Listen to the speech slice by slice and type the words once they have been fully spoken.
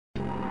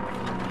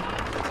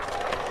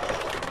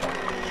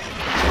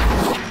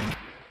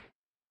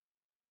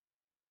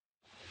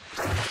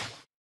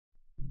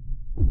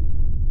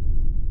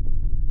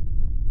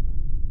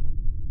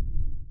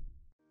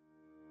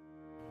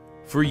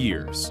For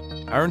years,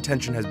 our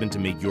intention has been to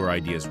make your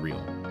ideas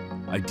real.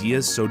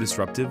 Ideas so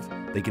disruptive,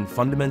 they can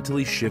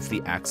fundamentally shift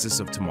the axis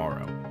of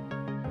tomorrow.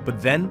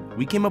 But then,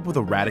 we came up with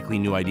a radically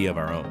new idea of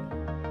our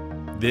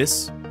own.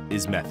 This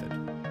is Method,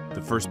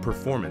 the first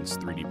performance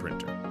 3D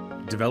printer.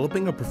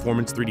 Developing a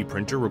performance 3D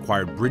printer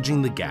required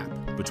bridging the gap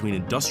between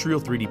industrial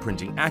 3D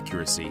printing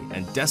accuracy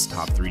and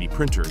desktop 3D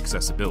printer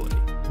accessibility.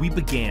 We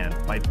began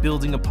by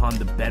building upon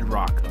the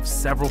bedrock of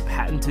several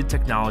patented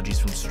technologies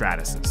from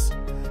Stratasys,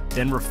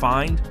 then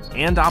refined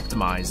and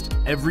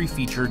optimized every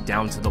feature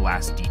down to the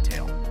last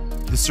detail.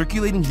 The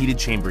circulating heated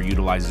chamber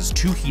utilizes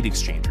two heat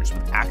exchangers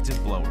with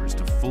active blowers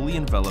to fully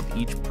envelop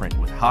each print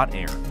with hot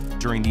air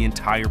during the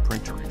entire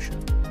print duration.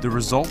 The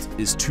result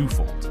is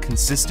twofold: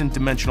 consistent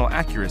dimensional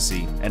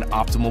accuracy and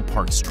optimal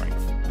part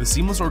strength. The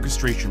seamless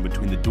orchestration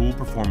between the dual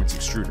performance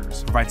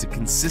extruders provides a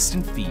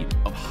consistent feed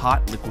of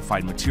hot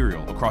liquefied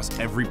material across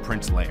every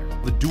print layer.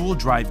 The dual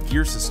drive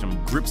gear system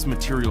grips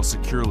material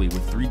securely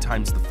with 3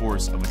 times the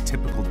force of a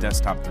typical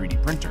desktop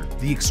 3D printer.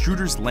 The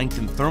extruder's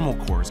lengthened thermal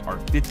cores are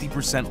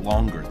 50%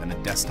 longer than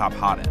a desktop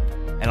hot end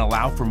and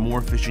allow for more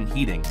efficient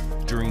heating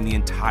during the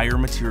entire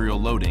material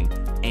loading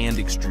and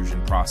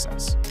extrusion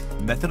process.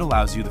 Method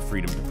allows you the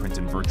freedom to print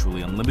in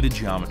virtually unlimited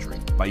geometry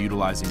by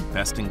utilizing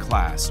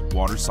best-in-class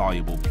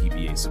water-soluble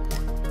PVA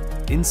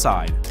support.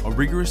 Inside, a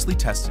rigorously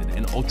tested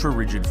and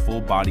ultra-rigid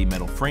full-body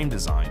metal frame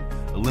design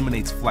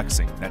eliminates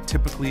flexing that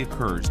typically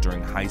occurs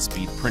during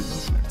high-speed print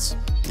movements.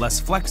 Less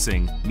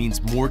flexing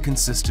means more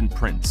consistent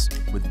prints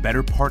with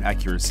better part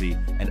accuracy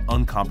and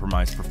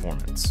uncompromised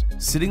performance.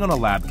 Sitting on a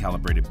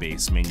lab-calibrated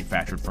base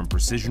manufactured from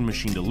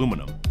precision-machined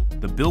aluminum,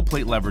 the build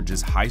plate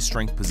leverages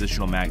high-strength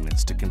positional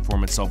magnets to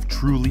conform itself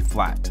truly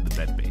flat to the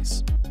bed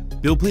base.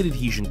 Build plate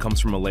adhesion comes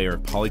from a layer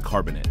of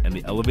polycarbonate and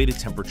the elevated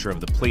temperature of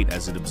the plate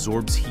as it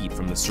absorbs heat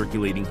from the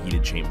circulating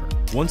heated chamber.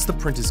 Once the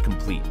print is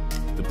complete,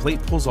 the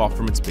plate pulls off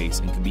from its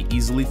base and can be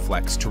easily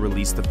flexed to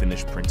release the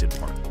finished printed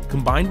part.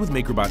 Combined with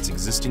MakerBot's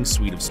existing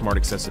suite of smart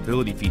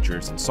accessibility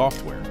features and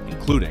software,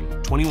 including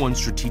 21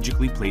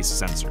 strategically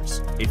placed sensors,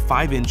 a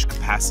 5-inch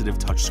capacitive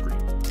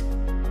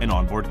touchscreen, an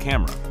onboard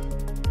camera,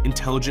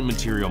 intelligent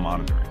material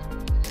monitoring,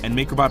 and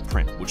MakerBot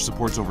Print, which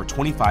supports over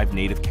 25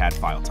 native CAD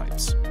file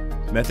types.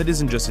 Method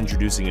isn't just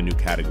introducing a new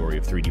category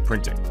of 3D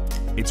printing,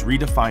 it's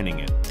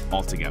redefining it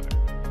altogether.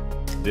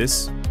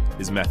 This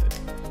is Method.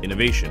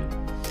 Innovation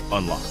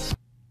unlocked.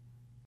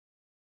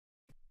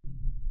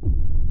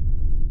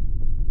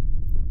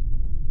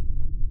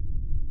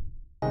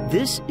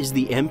 This is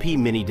the MP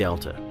Mini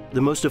Delta,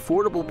 the most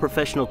affordable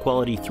professional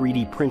quality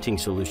 3D printing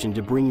solution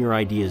to bring your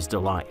ideas to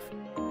life.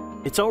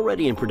 It's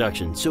already in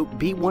production, so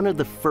be one of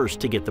the first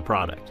to get the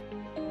product.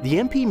 The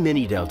MP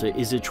Mini Delta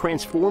is a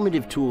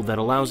transformative tool that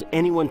allows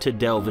anyone to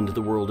delve into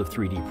the world of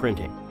 3D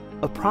printing.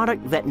 A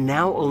product that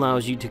now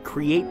allows you to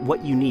create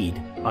what you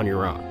need on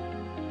your own.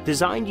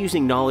 Designed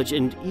using knowledge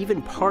and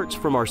even parts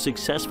from our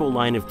successful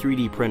line of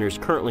 3D printers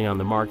currently on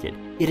the market,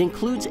 it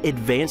includes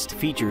advanced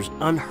features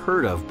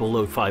unheard of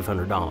below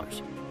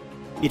 $500.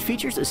 It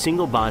features a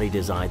single body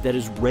design that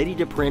is ready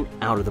to print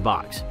out of the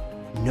box.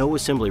 No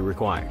assembly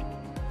required.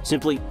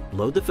 Simply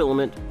load the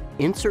filament,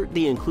 insert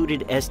the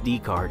included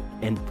SD card,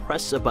 and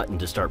press a button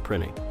to start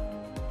printing.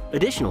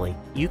 Additionally,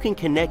 you can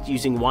connect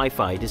using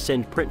Wi-Fi to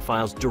send print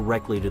files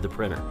directly to the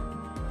printer.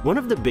 One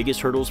of the biggest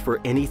hurdles for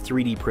any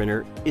 3D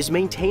printer is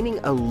maintaining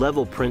a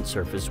level print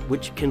surface,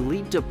 which can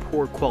lead to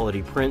poor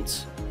quality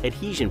prints,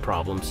 adhesion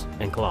problems,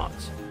 and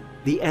clogs.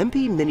 The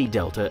MP Mini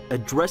Delta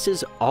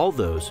addresses all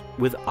those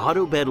with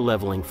auto bed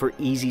leveling for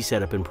easy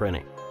setup and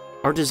printing.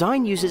 Our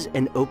design uses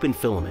an open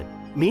filament,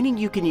 meaning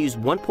you can use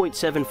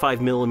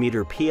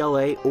 1.75mm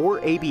PLA or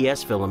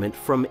ABS filament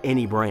from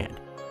any brand.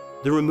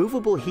 The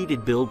removable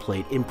heated build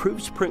plate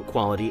improves print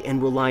quality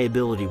and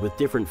reliability with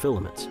different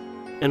filaments.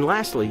 And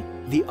lastly,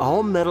 the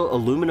all-metal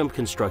aluminum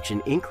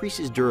construction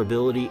increases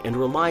durability and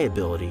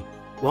reliability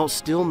while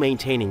still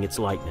maintaining its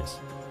lightness.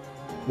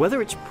 Whether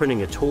it's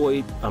printing a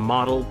toy, a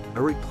model,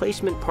 a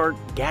replacement part,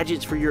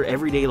 gadgets for your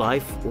everyday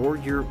life, or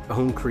your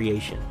own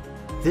creation,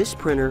 this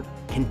printer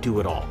can do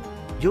it all.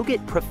 You'll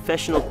get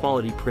professional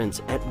quality prints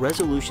at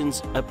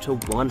resolutions up to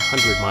 100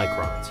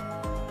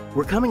 microns.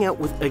 We're coming out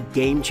with a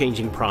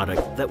game-changing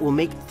product that will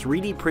make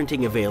 3D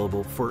printing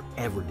available for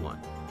everyone.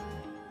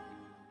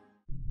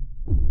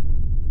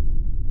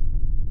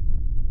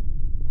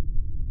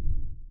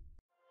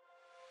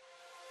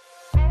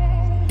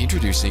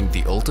 Introducing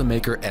the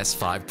Ultimaker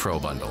S5 Pro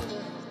Bundle,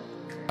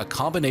 a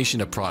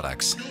combination of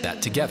products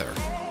that together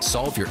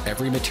solve your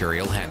every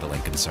material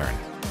handling concern.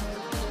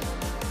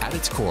 At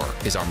its core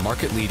is our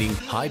market-leading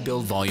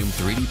high-build volume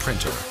 3D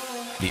printer,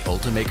 the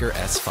Ultimaker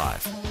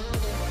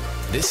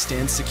S5. This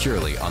stands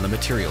securely on the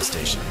material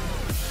station,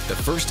 the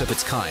first of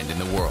its kind in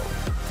the world.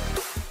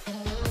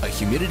 A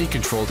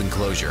humidity-controlled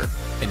enclosure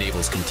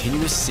enables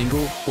continuous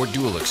single or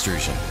dual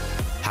extrusion,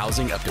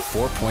 housing up to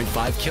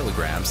 4.5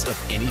 kilograms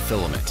of any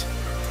filament,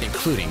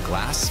 including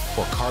glass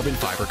or carbon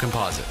fiber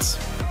composites.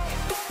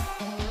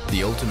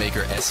 The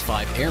Ultimaker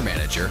S5 Air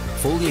Manager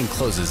fully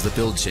encloses the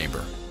build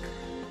chamber.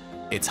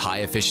 Its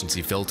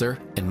high-efficiency filter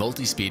and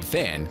multi-speed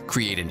fan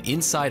create an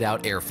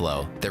inside-out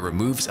airflow that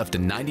removes up to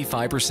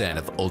 95%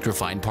 of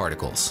ultrafine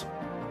particles,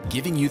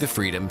 giving you the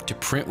freedom to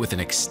print with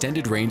an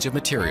extended range of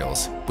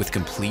materials with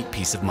complete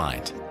peace of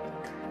mind.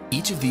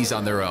 Each of these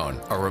on their own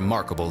are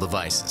remarkable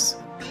devices,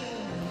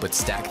 but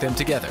stack them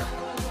together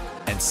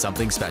and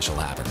something special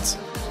happens.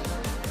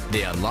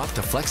 They unlock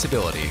the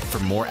flexibility for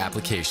more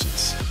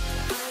applications.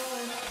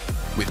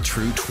 With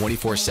true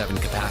 24/7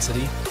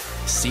 capacity,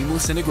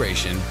 seamless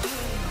integration,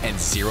 and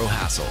zero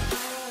hassle,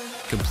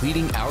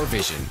 completing our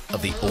vision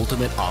of the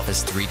ultimate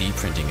office 3D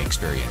printing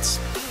experience.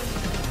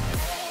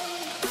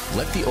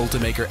 Let the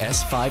Ultimaker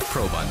S5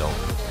 Pro Bundle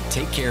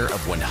take care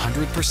of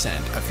 100%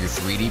 of your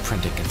 3D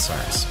printing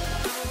concerns,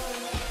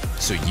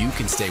 so you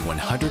can stay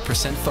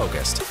 100%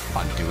 focused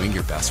on doing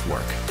your best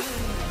work.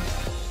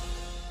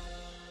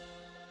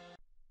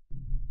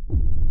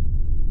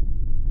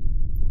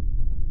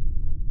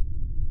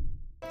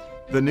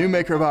 The new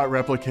MakerBot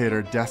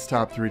Replicator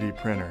desktop 3D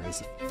printer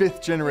is a 5th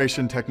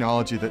generation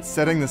technology that's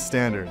setting the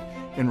standard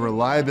in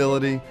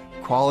reliability,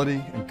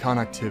 quality, and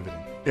connectivity.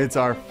 It's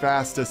our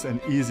fastest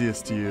and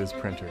easiest to use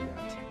printer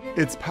yet.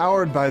 It's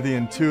powered by the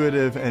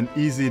intuitive and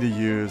easy to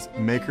use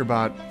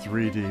MakerBot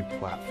 3D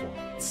platform.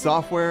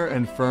 Software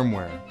and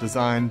firmware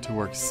designed to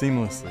work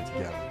seamlessly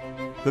together.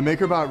 The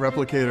MakerBot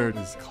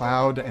Replicator is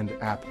cloud and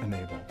app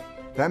enabled.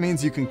 That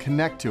means you can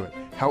connect to it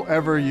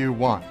however you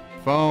want.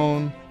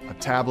 Phone, a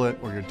tablet,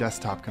 or your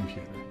desktop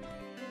computer.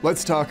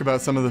 Let's talk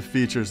about some of the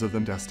features of the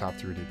desktop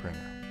 3D printer.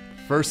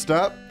 First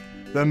up,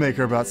 the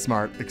MakerBot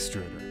Smart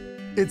Extruder.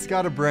 It's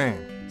got a brain,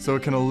 so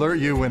it can alert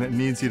you when it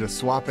needs you to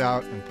swap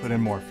out and put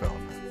in more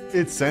filament.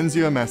 It sends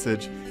you a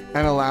message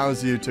and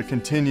allows you to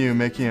continue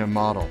making a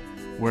model,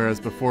 whereas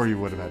before you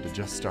would have had to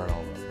just start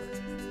all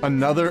over.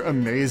 Another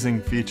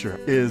amazing feature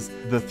is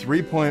the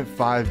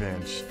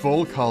 3.5-inch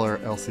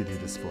full-color LCD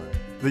display.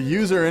 The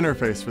user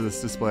interface for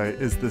this display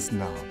is this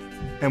knob.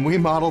 And we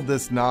modeled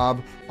this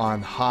knob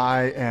on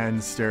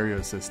high-end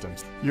stereo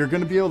systems. You're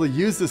going to be able to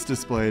use this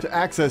display to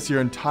access your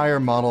entire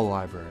model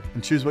library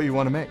and choose what you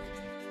want to make.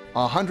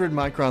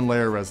 100-micron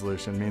layer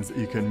resolution means that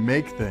you can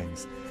make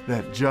things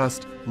that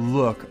just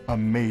look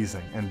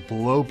amazing and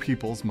blow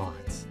people's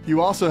minds.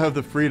 You also have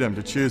the freedom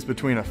to choose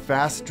between a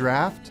fast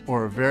draft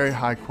or a very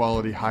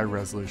high-quality,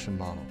 high-resolution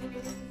model.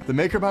 The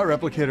MakerBot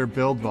Replicator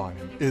build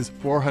volume is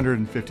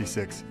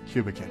 456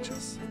 cubic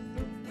inches.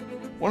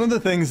 One of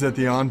the things that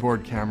the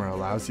onboard camera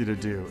allows you to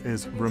do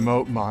is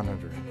remote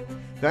monitoring.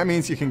 That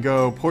means you can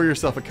go pour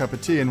yourself a cup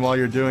of tea and while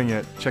you're doing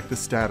it, check the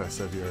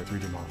status of your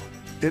 3D model.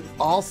 It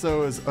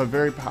also is a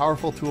very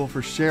powerful tool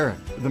for sharing.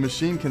 The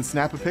machine can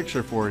snap a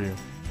picture for you,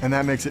 and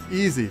that makes it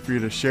easy for you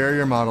to share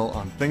your model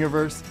on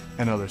Thingiverse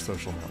and other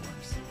social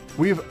networks.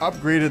 We've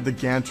upgraded the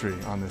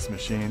gantry on this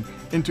machine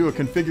into a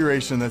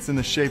configuration that's in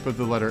the shape of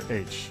the letter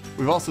H.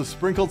 We've also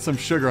sprinkled some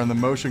sugar on the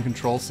motion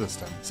control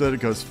system so that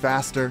it goes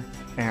faster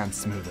and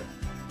smoother.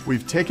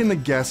 We've taken the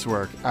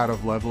guesswork out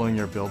of leveling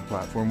your build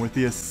platform with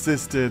the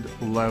assisted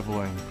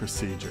leveling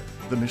procedure.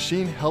 The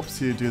machine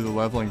helps you do the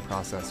leveling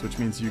process, which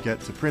means you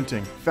get to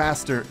printing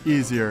faster,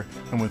 easier,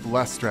 and with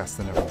less stress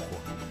than ever before.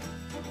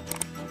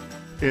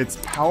 It's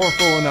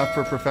powerful enough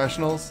for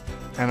professionals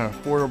and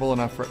affordable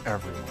enough for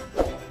everyone.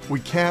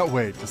 We can't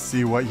wait to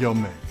see what you'll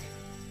make.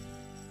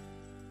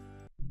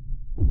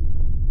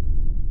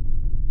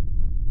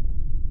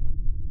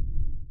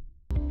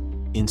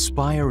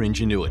 Inspire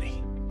ingenuity.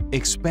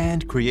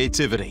 Expand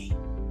creativity,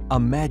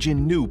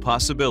 imagine new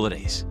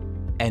possibilities,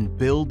 and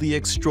build the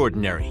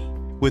extraordinary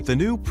with the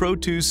new Pro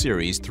 2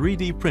 Series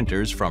 3D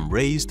printers from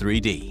Raise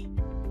 3D.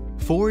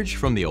 Forged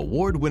from the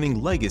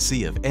award-winning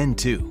legacy of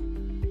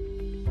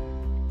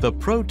N2. The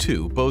Pro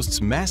 2 boasts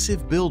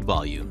massive build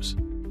volumes,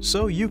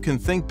 so you can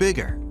think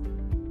bigger.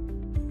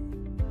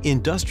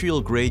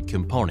 Industrial-grade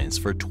components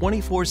for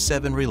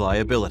 24/7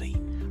 reliability,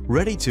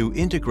 ready to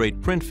integrate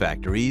print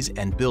factories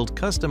and build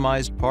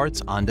customized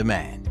parts on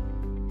demand.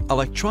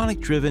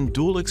 Electronic-driven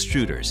dual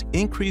extruders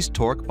increase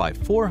torque by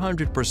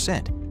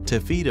 400% to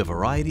feed a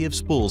variety of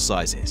spool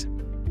sizes.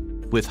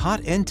 With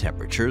hot end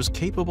temperatures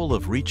capable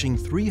of reaching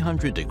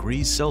 300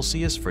 degrees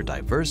Celsius for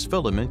diverse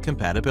filament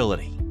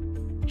compatibility.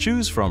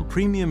 Choose from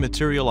premium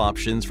material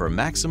options for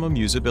maximum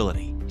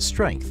usability,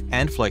 strength,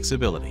 and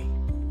flexibility.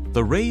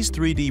 The Raise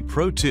 3D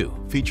Pro 2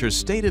 features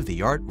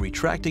state-of-the-art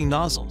retracting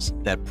nozzles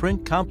that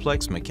print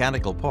complex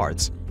mechanical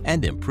parts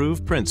and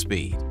improve print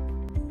speed.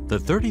 The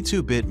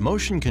 32-bit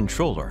motion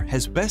controller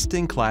has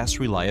best-in-class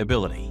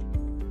reliability,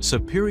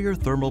 superior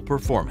thermal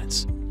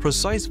performance,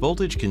 precise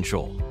voltage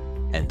control,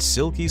 and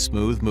silky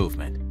smooth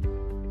movement.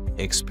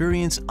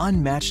 Experience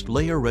unmatched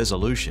layer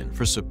resolution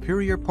for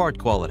superior part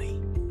quality.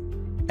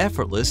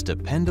 Effortless,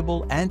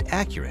 dependable, and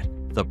accurate,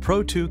 the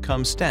Pro 2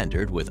 comes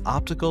standard with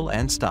optical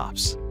and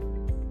stops.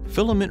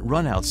 Filament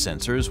runout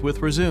sensors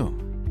with resume.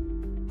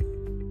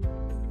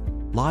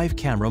 Live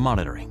camera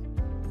monitoring.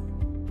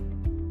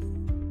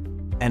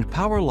 And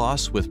power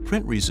loss with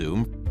print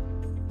resume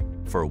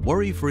for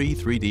worry-free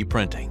 3D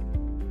printing.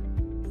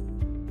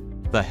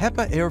 The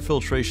HEPA air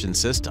filtration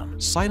system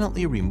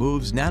silently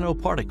removes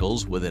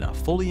nanoparticles within a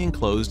fully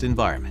enclosed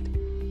environment.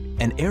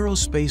 An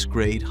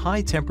aerospace-grade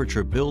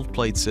high-temperature build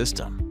plate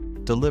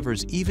system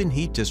delivers even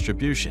heat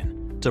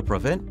distribution to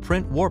prevent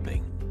print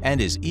warping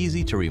and is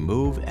easy to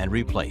remove and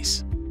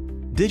replace.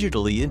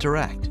 Digitally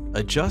interact,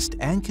 adjust,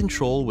 and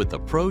control with the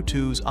Pro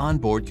 2's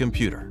onboard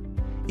computer.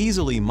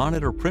 Easily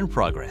monitor print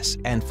progress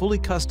and fully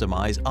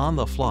customize on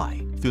the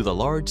fly through the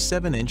large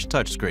 7-inch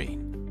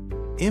touchscreen.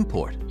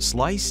 Import,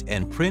 slice,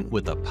 and print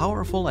with the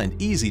powerful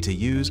and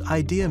easy-to-use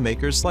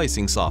IdeaMaker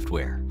slicing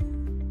software.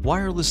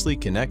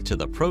 Wirelessly connect to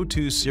the Pro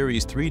 2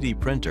 Series 3D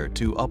printer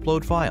to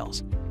upload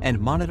files and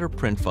monitor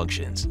print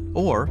functions,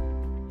 or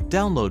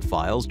download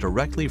files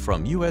directly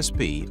from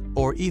USB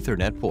or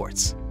Ethernet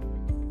ports.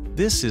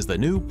 This is the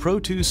new Pro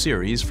 2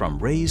 Series from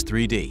Raise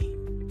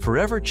 3D,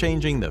 forever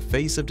changing the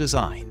face of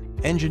design,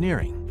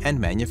 engineering, and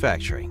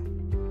manufacturing.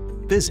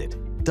 Visit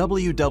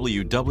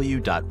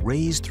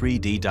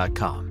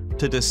www.raise3d.com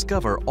to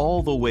discover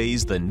all the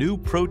ways the new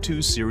Pro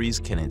 2 Series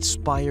can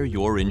inspire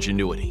your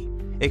ingenuity,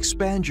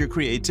 expand your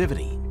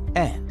creativity,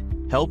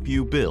 and help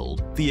you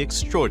build the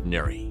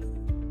extraordinary.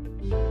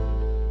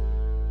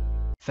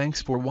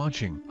 Thanks for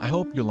watching. I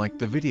hope you liked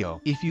the video.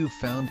 If you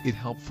found it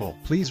helpful,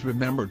 please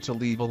remember to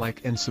leave a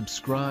like and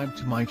subscribe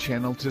to my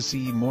channel to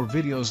see more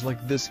videos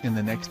like this in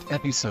the next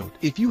episode.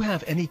 If you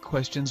have any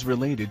questions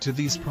related to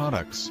these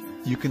products,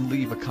 you can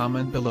leave a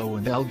comment below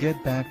and I'll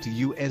get back to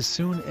you as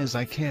soon as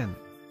I can.